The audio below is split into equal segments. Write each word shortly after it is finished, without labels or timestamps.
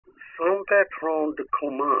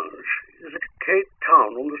Saint-Bertrand-de-Comminges is a decayed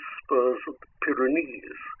town on the spurs of the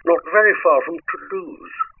Pyrenees, not very far from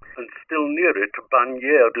Toulouse, and still nearer to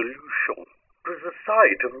Bagnères-de-Luchon. It was the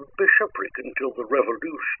site of a bishopric until the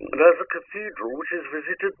Revolution, and has a cathedral which is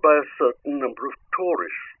visited by a certain number of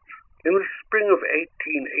tourists. In the spring of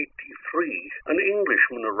 1883, an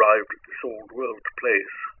Englishman arrived at this old-world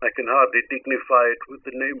place. I can hardly dignify it with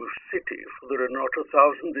the name of city, for there are not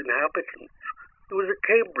 1,000 inhabitants. He was a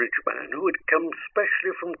Cambridge man who had come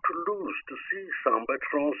specially from Toulouse to see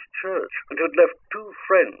Saint-Bertrand's church, and had left two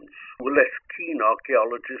friends, who were less keen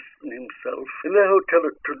archaeologists than himself, in their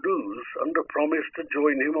hotel at Toulouse, under promise to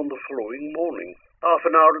join him on the following morning. Half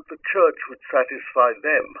an hour at the church would satisfy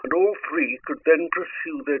them, and all three could then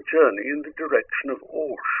pursue their journey in the direction of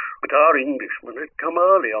Auch. But our Englishman had come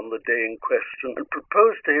early on the day in question, and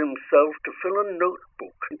proposed to himself to fill a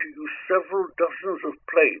notebook and to use several dozens of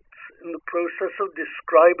plates in the process of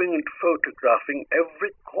describing and photographing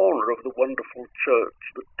every corner of the wonderful church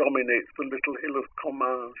that dominates the little hill of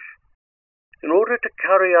Comminges. In order to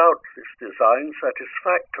carry out this design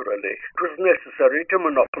satisfactorily, it was necessary to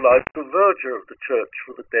monopolize the verger of the church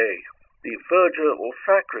for the day. The verger or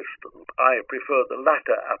sacristan, I prefer the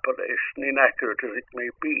latter appellation, inaccurate as it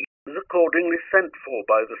may be, was accordingly sent for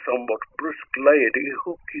by the somewhat brusque lady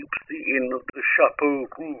who keeps the inn of the Chapeau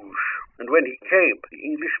Rouge, and when he came, the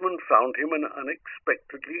Englishman found him an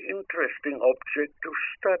unexpectedly interesting object of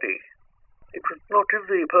study. It was not in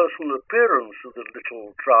the personal appearance of the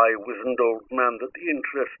little, dry, wizened old man that the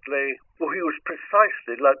interest lay, for he was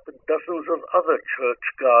precisely like the dozens of other church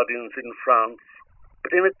guardians in France,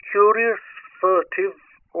 but in a curious, furtive,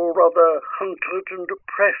 or rather hunted and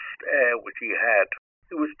oppressed air which he had.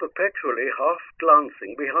 He was perpetually half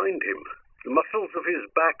glancing behind him. The muscles of his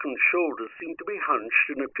back and shoulders seemed to be hunched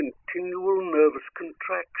in a continual nervous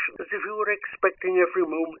contraction, as if he were expecting every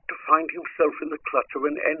moment to find himself in the clutch of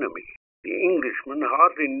an enemy. The Englishman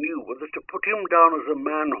hardly knew whether to put him down as a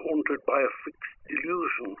man haunted by a fixed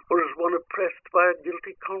delusion, or as one oppressed by a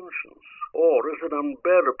guilty conscience, or as an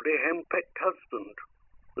unbearably henpecked husband.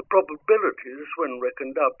 The probabilities, when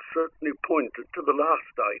reckoned up, certainly pointed to the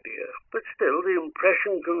last idea, but still the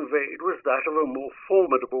impression conveyed was that of a more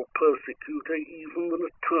formidable persecutor even than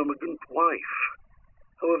a termagant wife.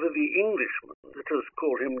 However, the Englishman, let us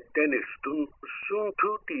call him Denniston, was soon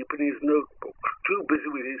too deep in his notebook, too busy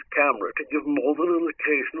with his camera to give more than an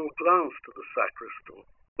occasional glance to the sacristan.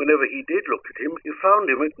 Whenever he did look at him, he found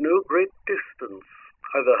him at no great distance,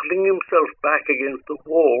 either huddling himself back against the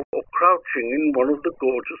wall or crouching in one of the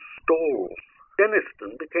gorgeous stalls.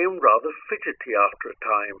 Denniston became rather fidgety after a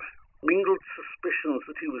time. Mingled suspicions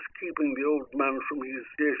that he was keeping the old man from his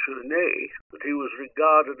déjeuner, that he was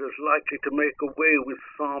regarded as likely to make away with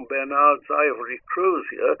Saint Bernard's ivory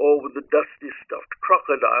crozier, or with the dusty stuffed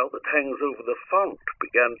crocodile that hangs over the font,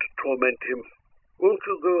 began to torment him. "Won't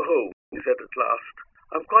you go home?" he said at last.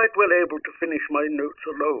 "I'm quite well able to finish my notes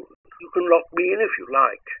alone. You can lock me in if you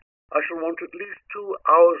like. I shall want at least 2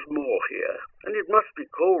 hours more here, and it must be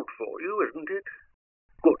cold for you, isn't it?"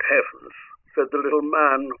 "Good heavens," said the little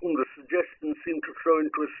man, whom the suggestion seemed to throw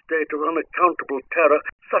into a state of unaccountable terror.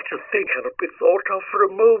 "Such a thing cannot be thought of for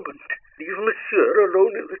a moment. Leave Monsieur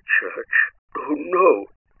alone in the church. Oh, no.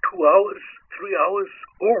 2 hours, 3 hours,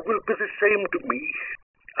 all will be the same to me.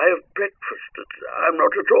 I have breakfasted. I'm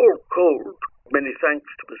not at all cold. Many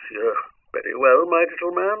thanks to Monsieur." "Very well, my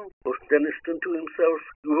little man," thought Denniston to himself.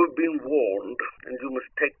 "You have been warned, and you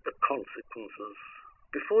must take the consequences."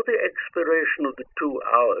 Before the expiration of the 2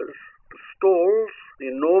 hours, the stalls, the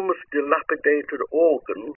enormous dilapidated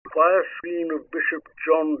organ, the choir screen of Bishop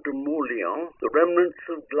John de Moulian, the remnants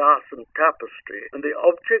of glass and tapestry, and the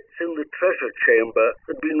objects in the treasure chamber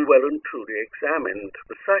had been well and truly examined,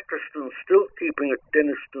 the sacristan still keeping at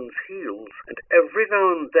Denniston's heels, and every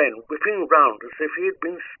now and then whipping round as if he had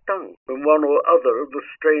been stung, when one or other of the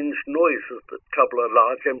strange noises that trouble a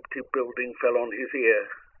large empty building fell on his ear.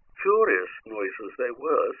 Curious noises they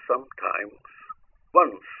were sometimes.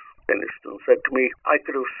 Once, Denniston said to me, I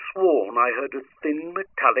could have sworn I heard a thin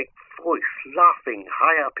metallic voice laughing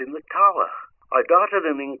high up in the tower. I darted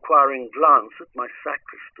an inquiring glance at my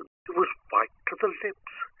sacristan. He was white to the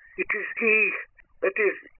lips. "It is he. That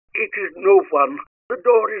is, it is no one. The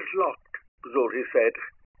door is locked," was all he said,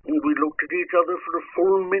 and we looked at each other for a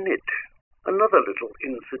full minute. Another little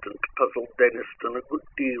incident puzzled Denniston a good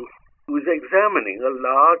deal. He was examining a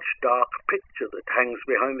large, dark picture that hangs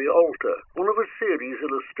behind the altar, one of a series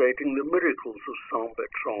illustrating the miracles of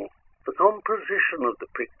Saint-Bertrand. The composition of the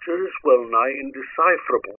picture is well-nigh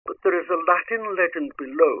indecipherable, but there is a Latin legend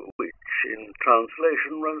below, which, in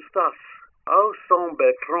translation, runs thus: how Saint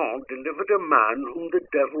Bertrand delivered a man whom the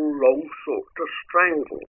devil long sought to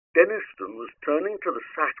strangle. Denniston was turning to the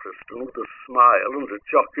sacristan with a smile and a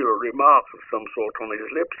jocular remark of some sort on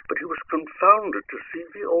his lips, but he was confounded to see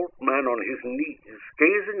the old man on his knees,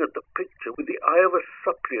 gazing at the picture with the eye of a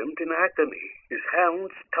suppliant in agony, his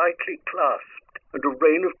hands tightly clasped, and a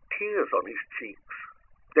rain of tears on his cheeks.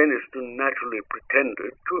 Denniston naturally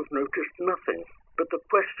pretended to have noticed nothing, but the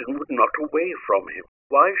question would not away from him.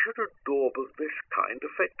 Why should a daub of this kind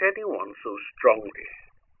affect anyone so strongly?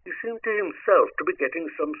 He seemed to himself to be getting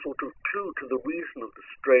some sort of clue to the reason of the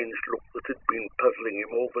strange look that had been puzzling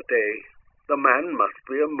him all the day. The man must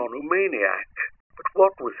be a monomaniac. But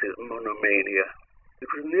what was his monomania? It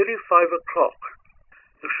was nearly 5 o'clock.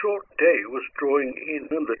 The short day was drawing in,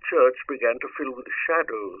 and the church began to fill with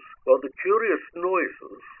shadows, while the curious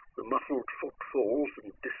noises, the muffled footfalls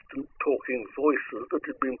and distant talking voices that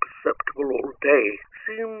had been perceptible all day,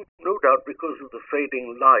 seemed, no doubt because of the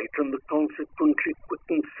fading light and the consequently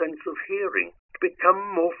quickened sense of hearing, to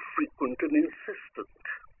become more frequent and insistent.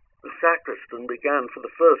 The sacristan began for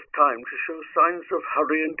the first time to show signs of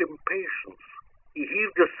hurry and impatience. He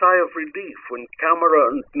heaved a sigh of relief when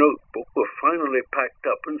camera and notebook were finally packed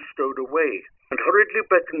up and stowed away, and hurriedly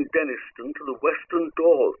beckoned Denniston to the western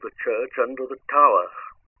door of the church under the tower.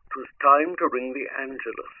 It was time to ring the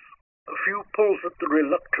Angelus. A few pulls at the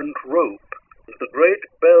reluctant rope, and the great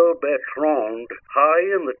bell Bertrand, high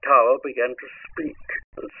in the tower, began to speak,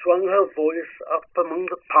 and swung her voice up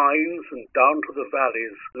among the pines and down to the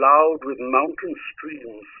valleys, loud with mountain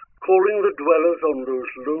streams, calling the dwellers on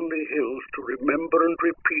those lonely hills to remember and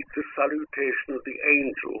repeat the salutation of the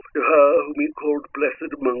angel to her whom he called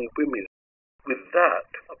blessed among women. With that,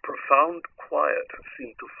 a profound quiet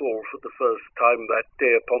seemed to fall for the first time that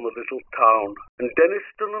day upon the little town, and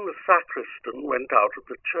Denniston and the sacristan went out of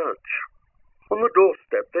the church. On the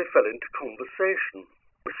doorstep they fell into conversation.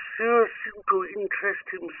 Monsieur seemed to interest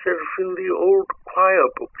himself in the old choir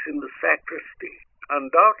books in the sacristy.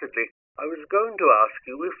 Undoubtedly, I was going to ask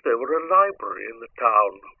you if there were a library in the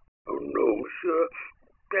town. Oh no, monsieur.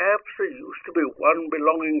 Perhaps there used to be one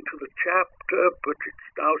belonging to the chapter, but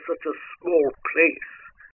it's now such a small place.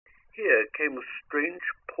 Here came a strange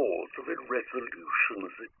pause of irresolution,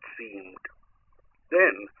 as it seemed.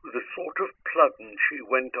 Then, with a sort of plunge, she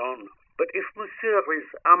went on. But if monsieur is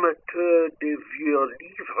amateur de vieux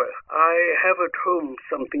livres, I have at home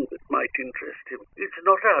something that might interest him. It's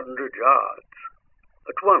not 100 yards.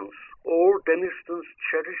 At once, all Denniston's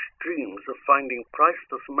cherished dreams of finding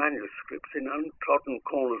priceless manuscripts in untrodden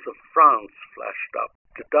corners of France flashed up,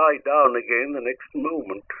 to die down again the next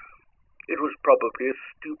moment. It was probably a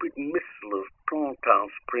stupid missile of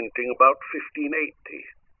Printemps printing about 1580.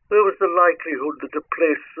 There was the likelihood that a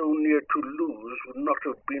place so near Toulouse would not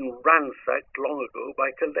have been ransacked long ago by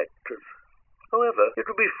collectors. However, it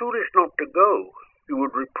would be foolish not to go. He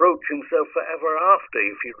would reproach himself forever after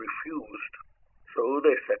if he refused. So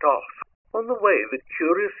they set off. On the way, the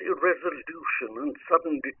curious irresolution and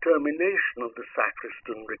sudden determination of the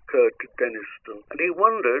sacristan recurred to Denniston, and he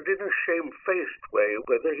wondered in a shamefaced way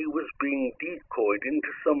whether he was being decoyed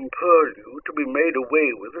into some purlieu to be made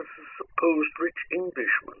away with as a supposed rich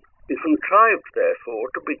Englishman. He contrived, therefore,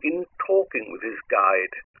 to begin talking with his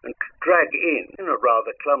guide, and to drag in a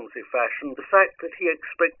rather clumsy fashion, the fact that he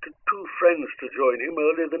expected 2 friends to join him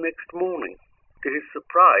early the next morning. To his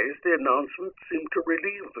surprise, the announcement seemed to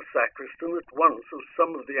relieve the sacristan at once of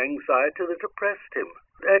some of the anxiety that oppressed him.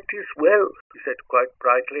 "That is well," he said quite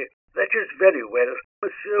brightly. "That is very well.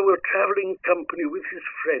 Monsieur will travel in company with his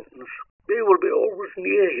friends. They will be always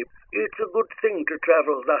near him. It's a good thing to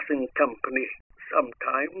travel thus in company,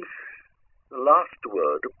 sometimes." The last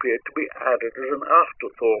word appeared to be added as an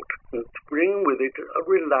afterthought, and to bring with it a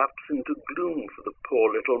relapse into gloom for the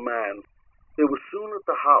poor little man. They were soon at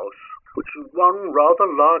the house, which was one rather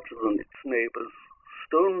larger than its neighbours,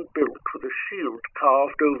 stone-built with a shield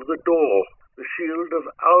carved over the door, the shield of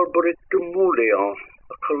Alberic de Moulins,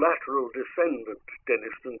 a collateral descendant,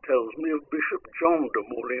 Denniston tells me, of Bishop John de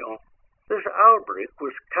Moulins. This Alberic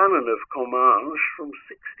was canon of Comminges from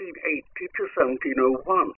 1680 to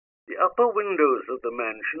 1701. The upper windows of the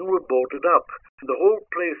mansion were boarded up, and the whole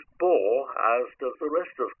place bore, as does the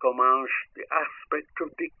rest of Comminges, the aspect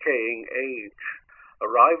of decaying age.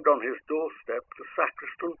 Arrived on his doorstep, the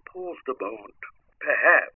sacristan paused a moment.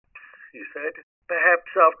 "Perhaps," he said,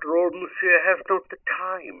 "perhaps after all monsieur has not the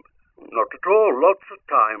time." "Not at all, lots of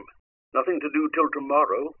time. Nothing to do till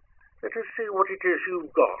tomorrow. Let us see what it is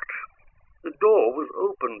you've got." The door was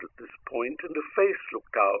opened at this point, and a face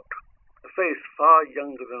looked out. A face far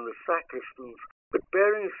younger than the sacristan's, but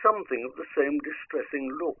bearing something of the same distressing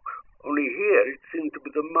look. only here it seemed to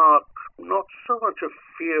be the mark not so much of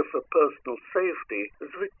fear for personal safety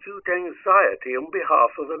as of acute anxiety on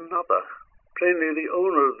behalf of another. Plainly the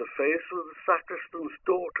owner of the face was the sacristan's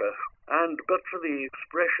daughter, and but for the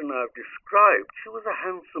expression I've described, she was a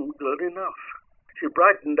handsome girl enough. She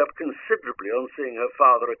brightened up considerably on seeing her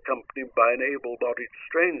father accompanied by an able-bodied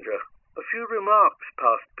stranger. A few remarks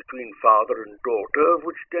passed between father and daughter, of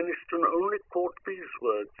which Denniston only caught these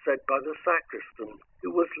words said by the sacristan,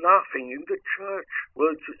 who was laughing in the church,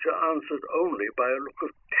 words which are answered only by a look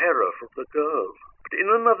of terror from the girl. But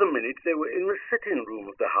in another minute they were in the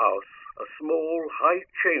sitting-room of the house, a small, high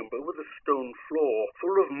chamber with a stone floor,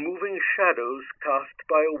 full of moving shadows cast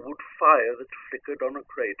by a wood fire that flickered on a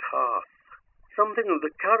great hearth. Something of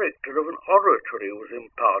the character of an oratory was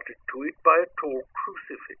imparted to it by a tall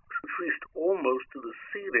crucifix, which reached almost to the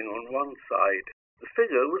ceiling on one side. The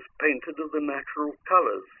figure was painted of the natural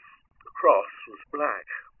colours. The cross was black.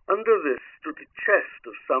 Under this stood a chest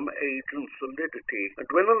of some age and solidity, and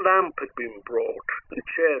when a lamp had been brought and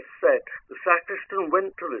chairs set, the sacristan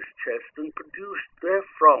went to this chest and produced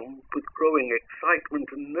therefrom, with growing excitement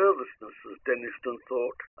and nervousness, as Denniston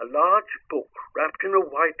thought, a large book wrapped in a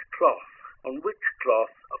white cloth, on which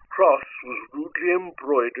cloth a cross was rudely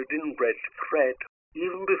embroidered in red thread.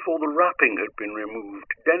 Even before the wrapping had been removed,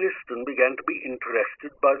 Denniston began to be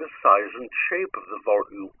interested by the size and shape of the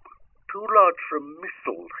volume. Too large for a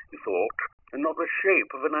missal, he thought, and not the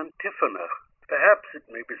shape of an antiphona. Perhaps it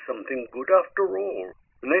may be something good after all.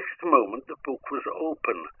 The next moment the book was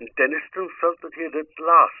open, and Denniston felt that he had at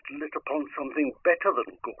last lit upon something better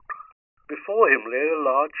than good. Before him lay a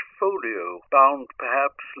large folio, bound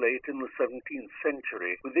perhaps late in the 17th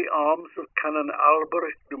century, with the arms of Canon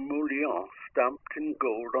Alberic de Moulins stamped in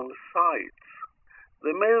gold on the sides.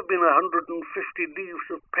 There may have been 150 leaves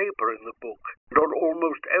of paper in the book, and on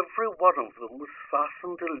almost every one of them was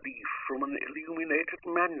fastened a leaf from an illuminated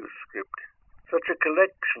manuscript. Such a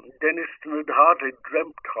collection Denniston had hardly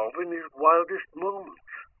dreamt of in his wildest moments.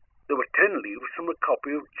 There were 10 leaves from a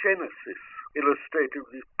copy of Genesis, illustrated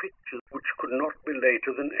with pictures which could not be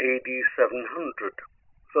later than AD 700.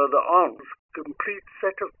 Further on was a complete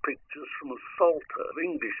set of pictures from a Psalter of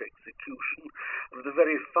English execution of the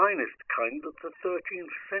very finest kind that the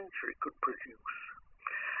 13th century could produce.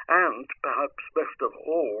 And, perhaps best of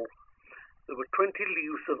all, there were 20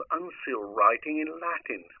 leaves of uncial writing in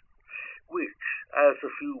Latin, which, as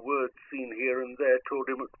a few words seen here and there told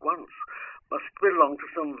him at once, must belong to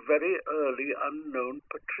some very early unknown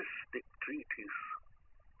patristic treatise.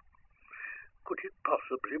 Could it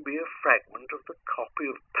possibly be a fragment of the copy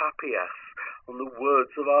of Papias on the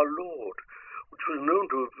words of our Lord, which was known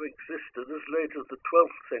to have existed as late as the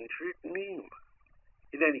 12th century at Nîmes?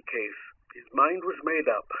 In any case, his mind was made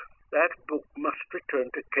up. That book must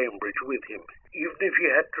return to Cambridge with him, even if he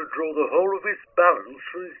had to draw the whole of his balance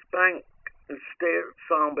from his bank and stay at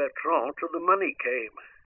Saint-Bertrand till the money came.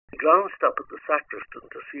 He glanced up at the sacristan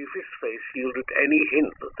to see if his face yielded any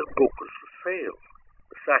hint that the book was for sale.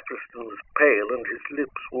 The sacristan was pale and his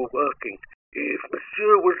lips were working. "If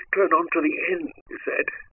Monsieur would turn on to the end," he said.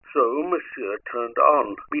 So Monsieur turned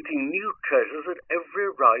on, meeting new treasures at every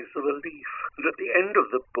rise of a leaf, and at the end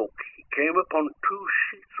of the book he came upon 2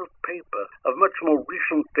 sheets of paper of much more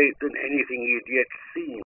recent date than anything he had yet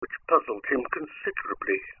seen, which puzzled him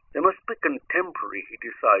considerably. They must be contemporary, he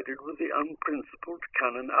decided, with the unprincipled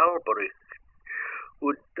Canon Alberic, who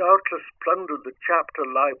had doubtless plundered the chapter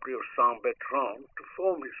library of Saint-Bertrand to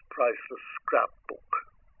form his priceless scrapbook.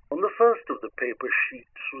 On the first of the paper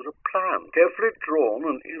sheets was a plan, carefully drawn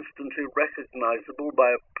and instantly recognizable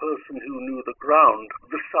by a person who knew the ground, of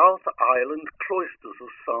the South Island cloisters of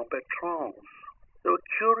Saint-Bertrand. There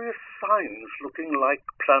were curious signs looking like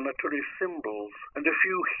planetary symbols, and a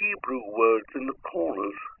few Hebrew words in the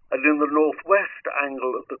corners, and in the northwest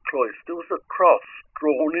angle of the cloister was a cross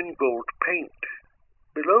drawn in gold paint.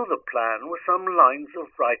 Below the plan were some lines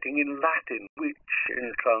of writing in Latin, which,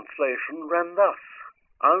 in translation, ran thus: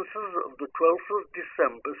 Answers of the 12th of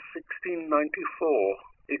December, 1694.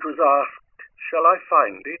 It was asked, shall I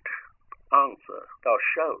find it? Answer, thou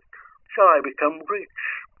shalt. Shall I become rich?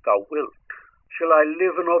 Thou wilt. Shall I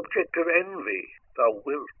live an object of envy? Thou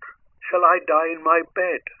wilt. Shall I die in my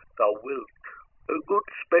bed? Thou wilt. A good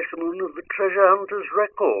specimen of the treasure hunter's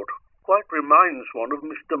record. Quite reminds one of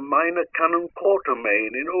Mr. Minor Canon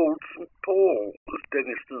Quatermain in Old St. Paul, was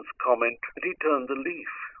Denniston's comment, and he turned the leaf.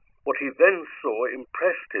 What he then saw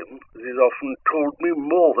impressed him, as he's often told me,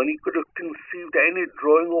 more than he could have conceived any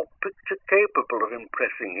drawing or picture capable of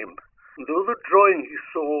impressing him. And though the drawing he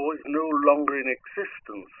saw is no longer in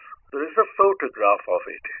existence, there is a photograph of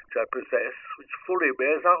it, which I possess, which fully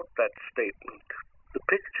bears out that statement. The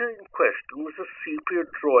picture in question was a sepia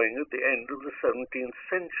drawing at the end of the 17th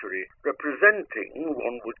century, representing,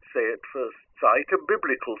 one would say at first sight, a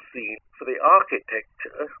biblical scene. For the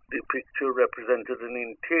architecture, the picture represented an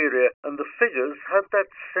interior, and the figures had that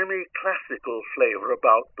semi-classical flavour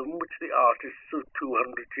about them which the artists of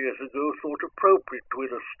 200 years ago thought appropriate to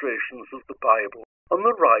illustrations of the Bible. On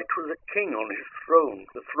the right was a king on his throne,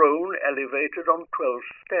 the throne elevated on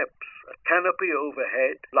 12 steps, a canopy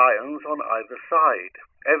overhead, lions on either side,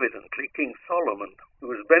 evidently King Solomon, who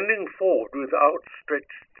was bending forward with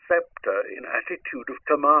outstretched sceptre in attitude of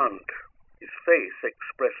command. His face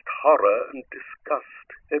expressed horror and disgust,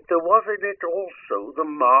 yet there was in it also the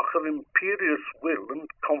mark of imperious will and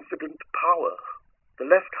confident power. The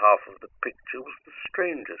left half of the picture was the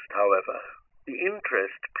strangest, however. The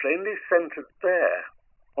interest plainly centred there.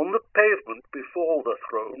 On the pavement before the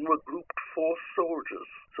throne were grouped 4 soldiers,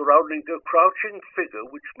 surrounding a crouching figure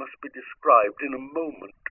which must be described in a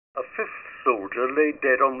moment. A 5th soldier lay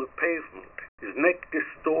dead on the pavement, his neck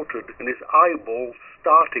distorted and his eyeballs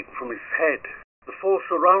starting from his head. The 4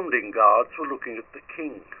 surrounding guards were looking at the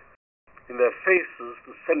king. In their faces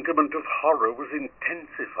the sentiment of horror was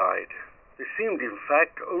intensified. They seemed, in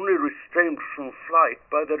fact, only restrained from flight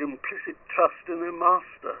by their implicit trust in their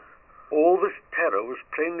master. All this terror was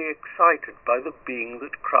plainly excited by the being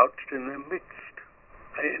that crouched in their midst.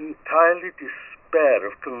 I entirely despair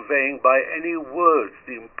of conveying by any words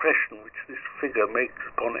the impression which this figure makes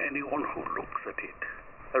upon anyone who looks at it.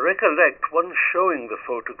 I recollect once showing the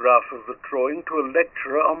photograph of the drawing to a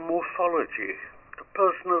lecturer on morphology, a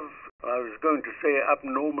person of, I was going to say,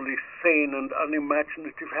 abnormally sane and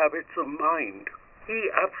unimaginative habits of mind. He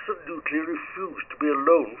absolutely refused to be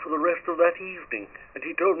alone for the rest of that evening, and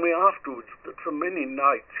he told me afterwards that for many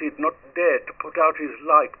nights he had not dared to put out his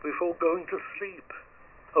light before going to sleep.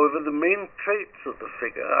 However, the main traits of the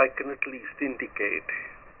figure I can at least indicate.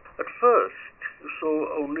 At first, you saw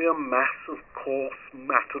only a mass of coarse,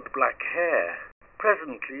 matted black hair.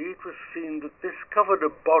 Presently, it was seen that this covered a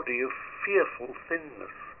body of fearful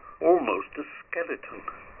thinness, almost a skeleton,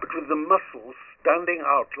 but with the muscles standing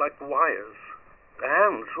out like wires. The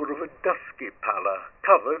hands were of a dusky pallor,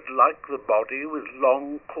 covered like the body with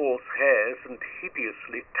long, coarse hairs and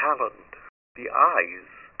hideously taloned. The eyes,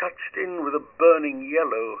 touched in with a burning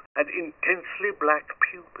yellow, had intensely black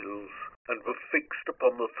pupils, and were fixed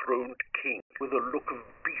upon the throned king with a look of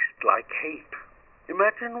beast-like hate.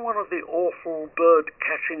 Imagine one of the awful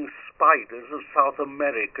bird-catching spiders of South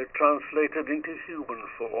America translated into human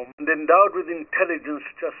form and endowed with intelligence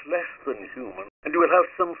just less than human, and you will have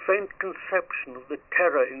some faint conception of the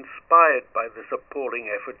terror inspired by this appalling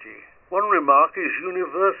effigy. One remark is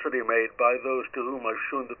universally made by those to whom I've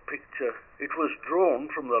shown the picture. It was drawn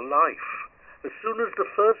from the life. As soon as the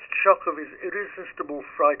first shock of his irresistible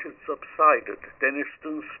fright had subsided,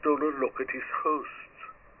 Denniston stole a look at his hosts.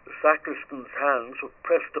 The sacristan's hands were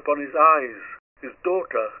pressed upon his eyes. His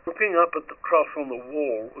daughter, looking up at the cross on the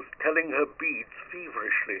wall, was telling her beads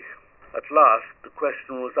feverishly. At last the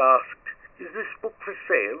question was asked, "Is this book for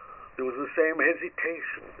sale?" There was the same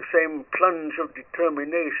hesitation, the same plunge of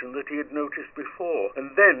determination that he had noticed before,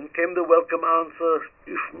 and then came the welcome answer,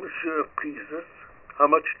 "If monsieur pleases." "How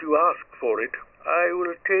much do you ask for it?" "I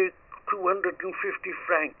will take 250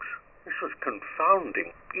 francs. This was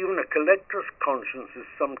confounding. Even a collector's conscience is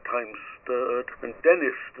sometimes stirred, and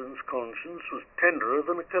Denniston's conscience was tenderer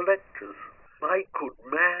than a collector's. "My good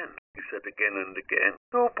man," he said again and again,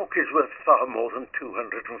 "your book is worth far more than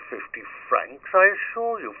 250 francs, I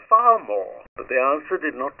assure you, far more." But the answer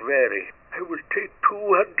did not vary. "I will take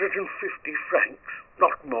 250 francs,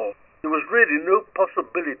 not more." There was really no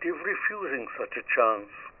possibility of refusing such a chance.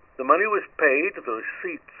 The money was paid, the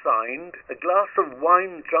receipt signed, a glass of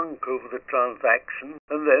wine drunk over the transaction,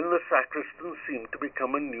 and then the sacristan seemed to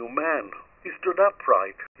become a new man. He stood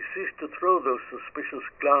upright. He ceased to throw those suspicious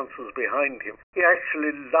glances behind him. He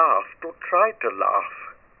actually laughed, or tried to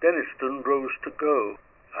laugh. Denniston rose to go.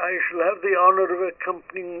 "I shall have the honor of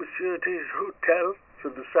accompanying monsieur to his hotel,"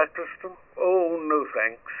 said the sacristan. "Oh, no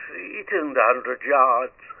thanks. It isn't 100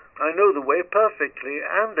 yards. I know the way perfectly,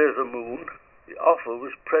 and there's a moon." The offer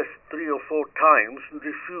was pressed 3 or 4 times and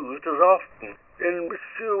refused as often. "Then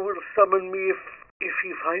monsieur will summon me if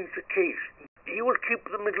he finds a case. He will keep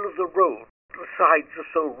the middle of the road. The sides are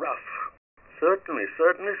so rough." Certainly,"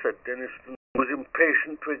 said Denniston, who was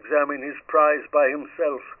impatient to examine his prize by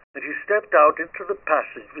himself, and he stepped out into the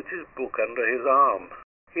passage with his book under his arm.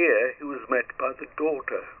 Here he was met by the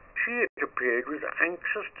daughter. She, it appeared, was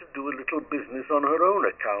anxious to do a little business on her own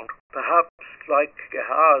account, perhaps, like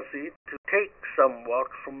Gehazi, to take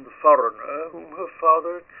somewhat from the foreigner whom her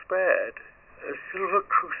father had spared. "A silver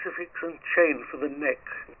crucifix crucifix and chain for the neck.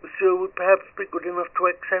 Monsieur would perhaps be good enough to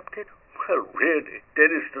accept it? Well, really,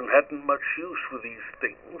 Denniston hadn't much use for these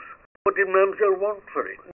things. What did Mademoiselle want for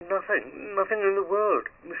it? Nothing in the world.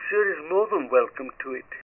 Monsieur is more than welcome to it.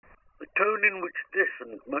 The tone in which this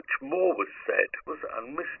and much more was said was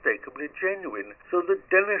unmistakably genuine, so that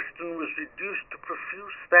Denniston was reduced to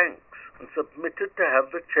profuse thanks and submitted to have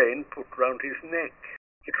the chain put round his neck.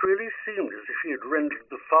 It really seemed as if he had rendered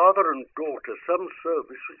the father and daughter some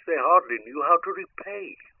service which they hardly knew how to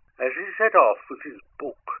repay. As he set off with his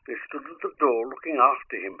book, they stood at the door looking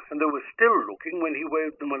after him, and they were still looking when he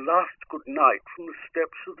waved them a last good night from the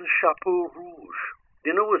steps of the Chapeau Rouge.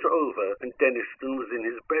 Dinner was over, and Denniston was in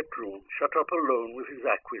his bedroom, shut up alone with his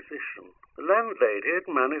acquisition. The landlady had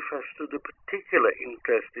manifested a particular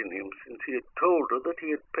interest in him since he had told her that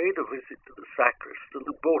he had paid a visit to the sacristan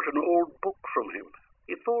and bought an old book from him.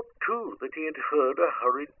 He thought, too, that he had heard a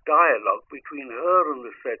hurried dialogue between her and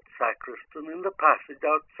the said sacristan in the passage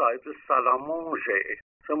outside the salle à manger,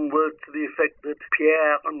 some words to the effect that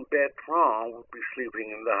Pierre and Bertrand would be sleeping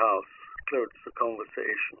in the house, closed the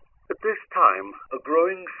conversation. At this time, a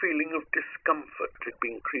growing feeling of discomfort had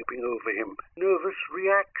been creeping over him, nervous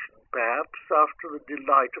reaction, perhaps, after the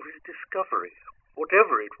delight of his discovery.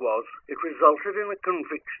 Whatever it was, it resulted in a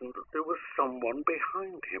conviction that there was someone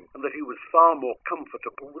behind him, and that he was far more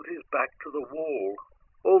comfortable with his back to the wall.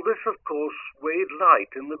 All this, of course, weighed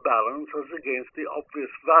light in the balance as against the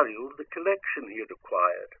obvious value of the collection he had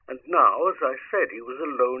acquired. And now, as I said, he was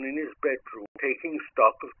alone in his bedroom, taking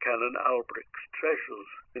stock of Canon Alberic's treasures,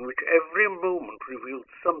 in which every moment revealed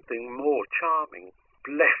something more charming.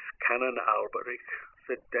 Bless Canon Alberic,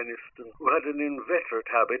 said Denniston, who had an inveterate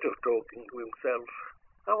habit of talking to himself.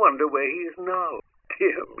 I wonder where he is now.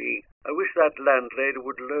 Dear me, I wish that landlady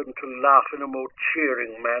would learn to laugh in a more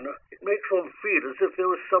cheering manner. It makes one feel as if there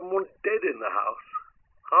was someone dead in the house.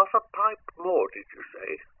 Half a pipe more, did you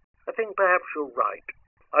say? I think perhaps you're right.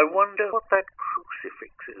 I wonder what that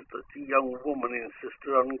crucifix is that the young woman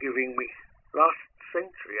insisted on giving me. Last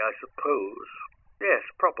century, I suppose. Yes,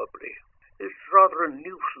 probably. It's rather a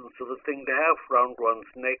nuisance of a thing to have round one's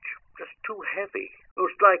neck. Just too heavy.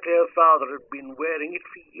 Most likely her father had been wearing it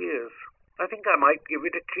for years. I think I might give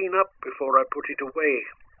it a clean up before I put it away.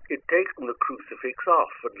 He had taken the crucifix off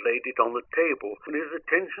and laid it on the table when his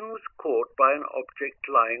attention was caught by an object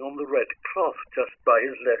lying on the red cloth just by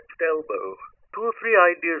his left elbow. 2 or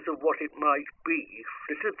 3 ideas of what it might be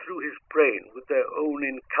flitted through his brain with their own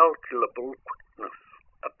incalculable quickness.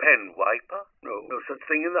 A pen wiper? No such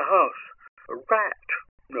thing in the house. A rat?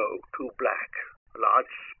 No, too black. A large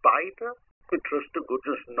spider? Just to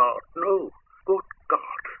goodness not. No. Good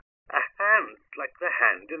God. A hand like the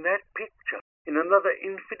hand in that picture. In another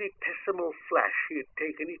infinitesimal flash he had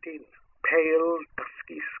taken it in. Pale,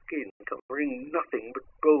 dusky skin covering nothing but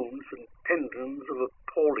bones and tendons of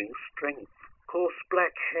appalling strength. Coarse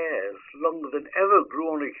black hairs, longer than ever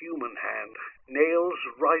grew on a human hand. Nails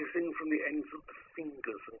rising from the ends of the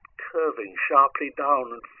fingers and curving sharply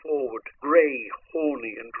down and forward. Grey,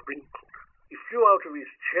 horny and wrinkled. He flew out of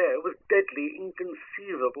his chair with deadly,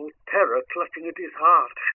 inconceivable terror clutching at his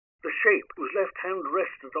heart. The shape whose left hand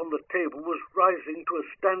rested on the table was rising to a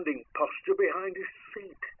standing posture behind his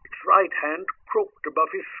seat. Its right hand crooked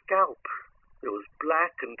above his scalp. There was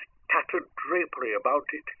black and tattered drapery about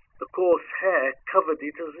it. The coarse hair covered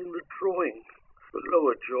it as in the drawing. The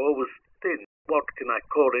lower jaw was thin. What can I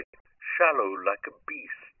call it? Shallow like a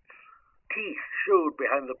beast's. Teeth showed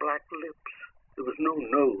behind the black lips. There was no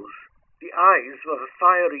nose. The eyes were a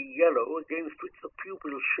fiery yellow against which the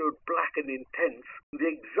pupils showed black and intense.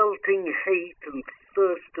 The exulting hate and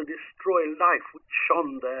thirst to destroy life which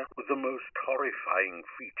shone there were the most horrifying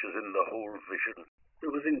features in the whole vision.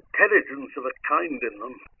 There was intelligence of a kind in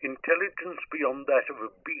them, intelligence beyond that of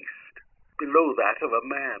a beast, below that of a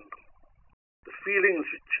man. The feelings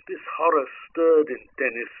which this horror stirred in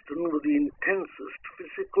Denniston were the intensest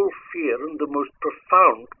physical fear and the most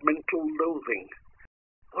profound mental loathing.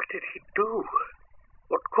 What did he do?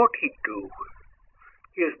 What could he do?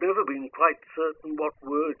 He has never been quite certain what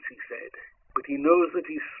words he said, but he knows that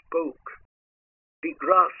he spoke. He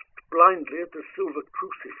grasped blindly at the silver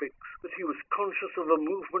crucifix, that he was conscious of a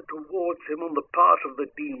movement towards him on the part of the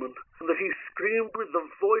demon, and that he screamed with the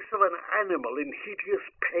voice of an animal in hideous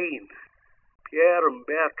pain. Pierre and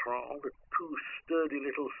Bertrand, the 2 sturdy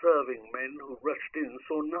little serving men who rushed in,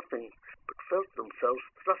 saw nothing, but felt themselves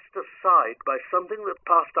thrust aside by something that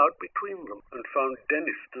passed out between them, and found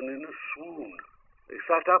Denniston in a swoon. They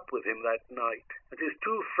sat up with him that night, and his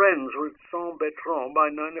 2 friends were at Saint-Bertrand by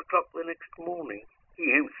 9 o'clock the next morning. He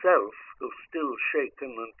himself, though still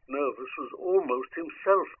shaken and nervous, was almost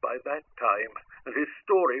himself by that time, and his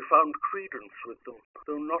story found credence with them,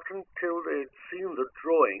 though not until they had seen the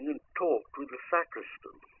drawing and talked with the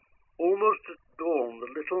sacristan. Almost at dawn, the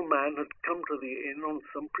little man had come to the inn on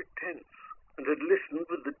some pretence, and had listened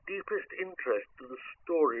with the deepest interest to the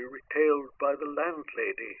story retailed by the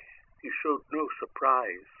landlady. He showed no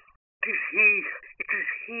surprise. "It is he! It is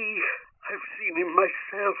he! I've seen him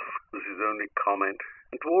myself," was his only comment,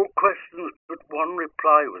 and to all questions but one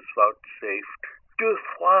reply was vouchsafed. "Deux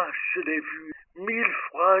fois je l'ai vu, mille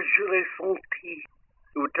fois je l'ai senti."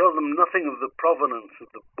 He would tell them nothing of the provenance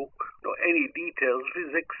of the book, nor any details of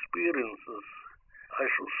his experiences. "I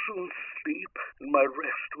shall soon sleep, and my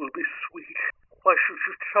rest will be sweet. Why should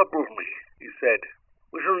you trouble me?" he said.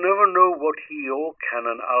 We shall never know what he or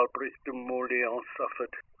Canon Alberic de Morlian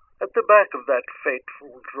suffered. At the back of that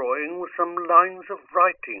fateful drawing were some lines of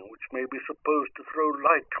writing which may be supposed to throw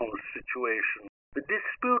light on the situation. The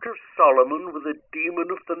dispute of Solomon with the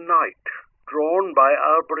demon of the night, drawn by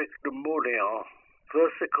Alberic de Morlian.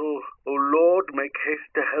 Versicle, "O Lord, make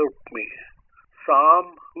haste to help me."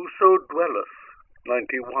 Psalm, "Whoso dwelleth,"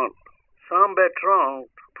 91. Saint Bertrand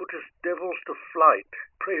put his devils to flight.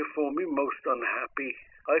 Pray for me, most unhappy.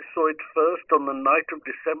 I saw it first on the night of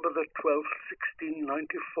December the 12th,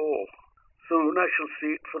 1694. Soon I shall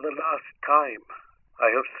see it for the last time.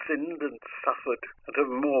 I have sinned and suffered, and have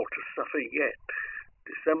more to suffer yet.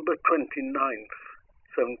 December 29th,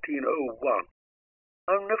 1701.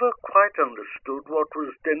 I've never quite understood what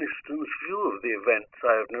was Denniston's view of the events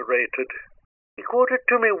I have narrated. He quoted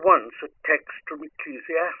to me once a text from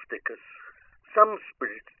Ecclesiasticus. Some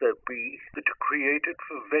spirits there be that are created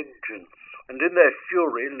for vengeance, and in their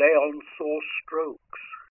fury lay on sore strokes.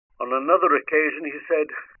 On another occasion he said,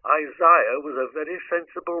 Isaiah was a very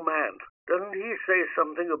sensible man. Doesn't he say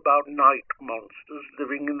something about night monsters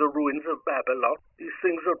living in the ruins of Babylon? These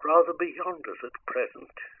things are rather beyond us at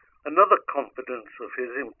present. Another confidence of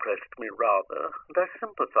his impressed me rather, and I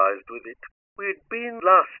sympathized with it. We had been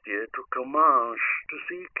last year to Comminges to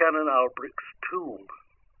see Canon Alberic's tomb.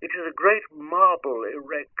 It is a great marble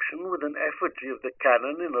erection with an effigy of the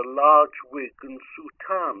canon in a large wig and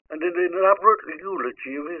soutane, and an elaborate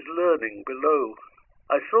eulogy of his learning below.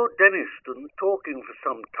 I saw Denniston talking for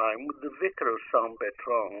some time with the vicar of Saint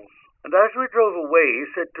Bertrand's, and as we drove away he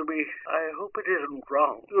said to me, I hope it isn't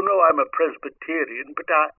wrong. You know I'm a Presbyterian, but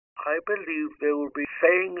I believe there will be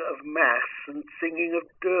saying of Mass and singing of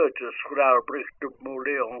dirges for Alberic de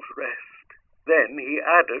Morlian's rest. Then he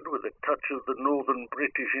added, with a touch of the northern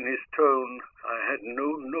British in his tone, I had no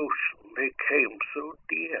notion they came so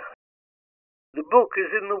dear. The book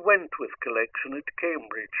is in the Wentworth collection at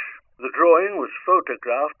Cambridge. The drawing was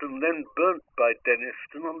photographed and then burnt by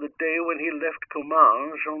Denniston on the day when he left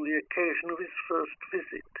Comminges on the occasion of his first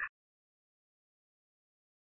visit.